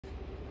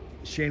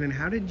Shannon,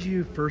 how did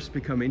you first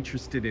become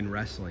interested in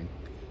wrestling?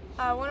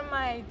 One of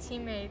my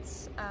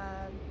teammates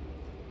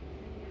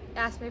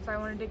asked me if I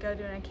wanted to go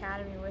to an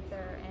academy with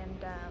her,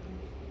 and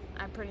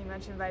I pretty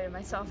much invited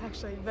myself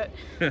actually, but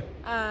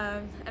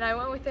and I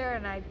went with her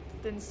and I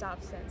didn't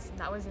stop since, and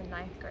that was in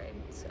 9th grade.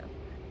 So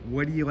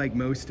What do you like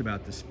most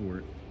about the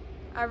sport?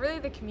 really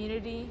the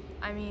community.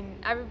 I mean,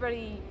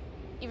 everybody,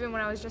 even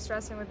when I was just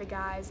wrestling with the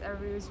guys,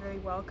 everybody was really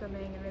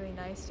welcoming and really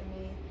nice to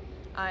me,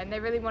 and they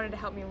really wanted to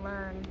help me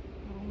learn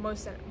more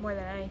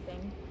than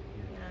anything.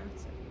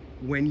 So.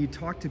 When you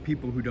talk to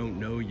people who don't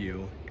know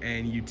you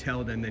and you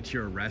tell them that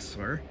you're a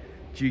wrestler,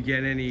 do you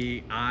get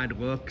any odd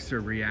looks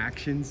or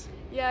reactions?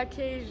 Yeah,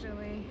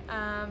 occasionally.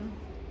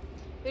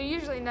 They're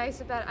usually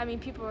nice about it. I mean,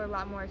 people are a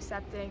lot more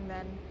accepting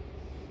than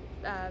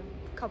a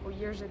couple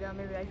years ago,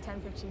 maybe like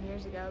 10, 15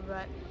 years ago,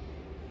 but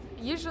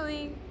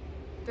usually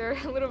they're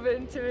a little bit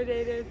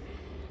intimidated,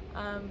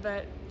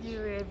 but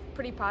usually they have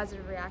pretty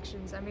positive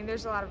reactions. I mean,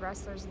 there's a lot of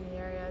wrestlers in the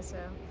area, so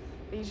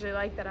they usually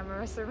like that I'm a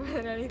wrestler more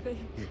than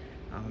anything.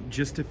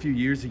 Just a few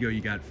years ago,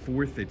 you got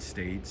 4th at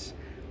states.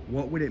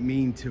 What would it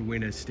mean to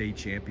win a state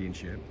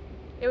championship?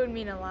 It would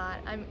mean a lot,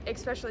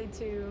 especially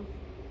to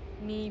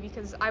me,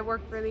 because I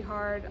worked really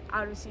hard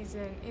out of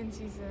season, in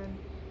season.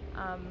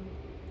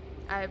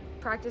 I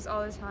practice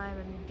all the time,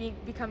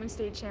 and becoming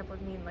state champ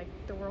would mean like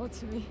the world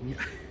to me.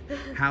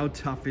 How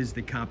tough is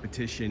the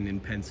competition in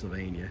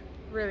Pennsylvania?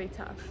 Really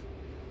tough.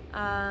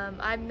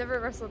 I've never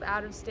wrestled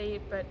out of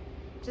state, but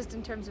just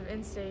in terms of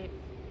in-state,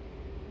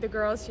 the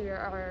girls here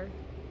are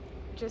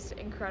just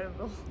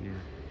incredible.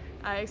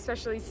 Yeah.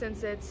 Especially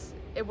since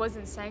it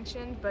wasn't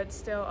sanctioned, but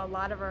still a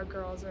lot of our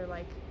girls are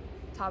like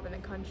top in the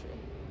country.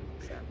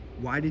 So.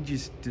 Why did you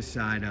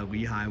decide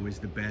Lehigh was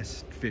the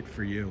best fit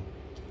for you?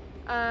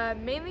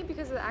 Mainly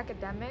because of the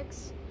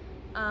academics.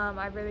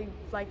 I really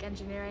like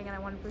engineering and I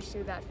want to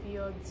pursue that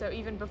field. So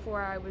even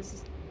before I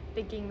was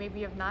thinking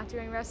maybe of not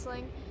doing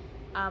wrestling,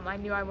 I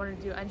knew I wanted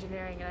to do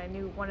engineering, and I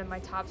knew one of my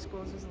top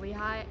schools was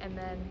Lehigh. And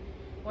then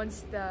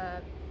once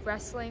the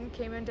wrestling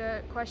came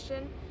into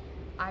question,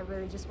 I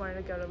really just wanted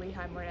to go to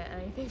Lehigh more than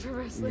anything for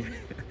wrestling.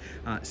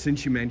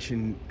 Since you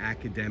mentioned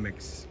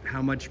academics,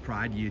 how much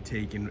pride do you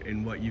take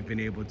in what you've been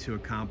able to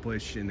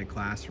accomplish in the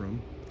classroom?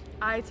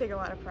 I take a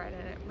lot of pride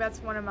in it.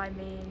 That's one of my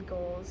main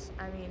goals.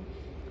 I mean,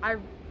 I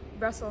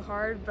wrestle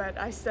hard, but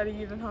I study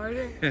even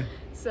harder.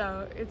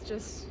 So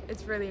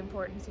it's really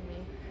important to me.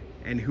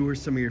 And who are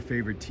some of your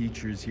favorite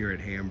teachers here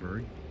at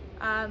Hamburg?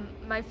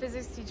 My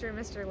physics teacher,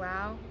 Mr.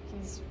 Lau,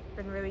 he's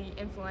been really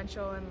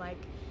influential in like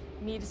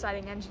me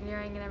deciding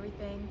engineering and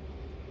everything.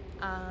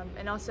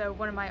 And also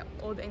one of my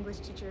old English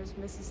teachers,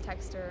 Mrs.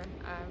 Texter,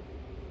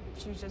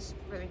 she was just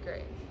really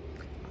great.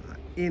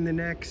 In the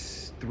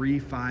next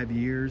 3-5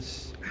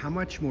 years, how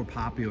much more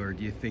popular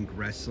do you think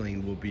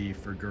wrestling will be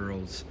for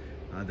girls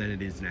than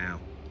it is now?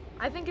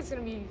 I think it's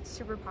going to be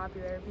super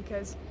popular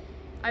because,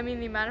 I mean,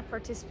 the amount of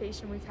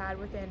participation we've had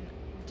within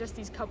just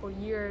these couple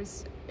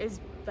years is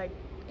like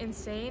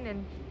insane,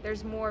 and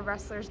there's more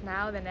wrestlers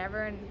now than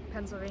ever in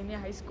Pennsylvania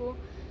high school.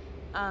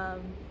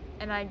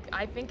 And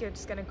I think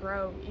it's going to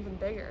grow even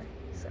bigger.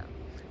 So.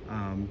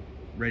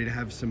 Ready to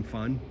have some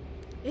fun?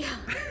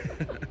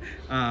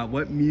 Yeah.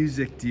 What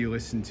music do you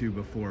listen to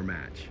before a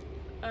match?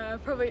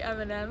 Probably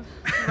Eminem.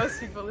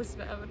 Most people listen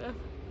to Eminem.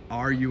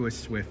 Are you a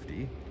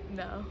Swiftie?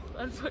 No,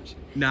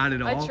 unfortunately. Not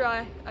at all?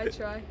 I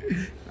try.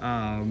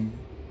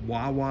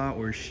 Wawa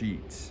or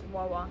Sheets?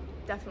 Wawa,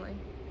 definitely.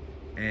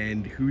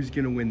 And who's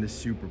going to win the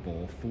Super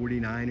Bowl,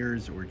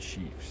 49ers or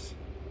Chiefs?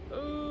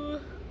 Ooh,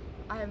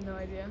 I have no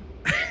idea.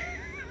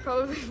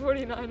 Probably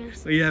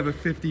 49ers. Well, you have a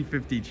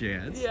 50-50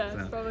 chance. Yeah,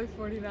 so. Probably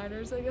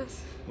 49ers, I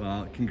guess.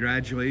 Well,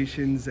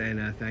 congratulations,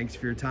 and thanks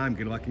for your time.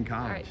 Good luck in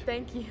college. All right,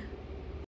 thank you.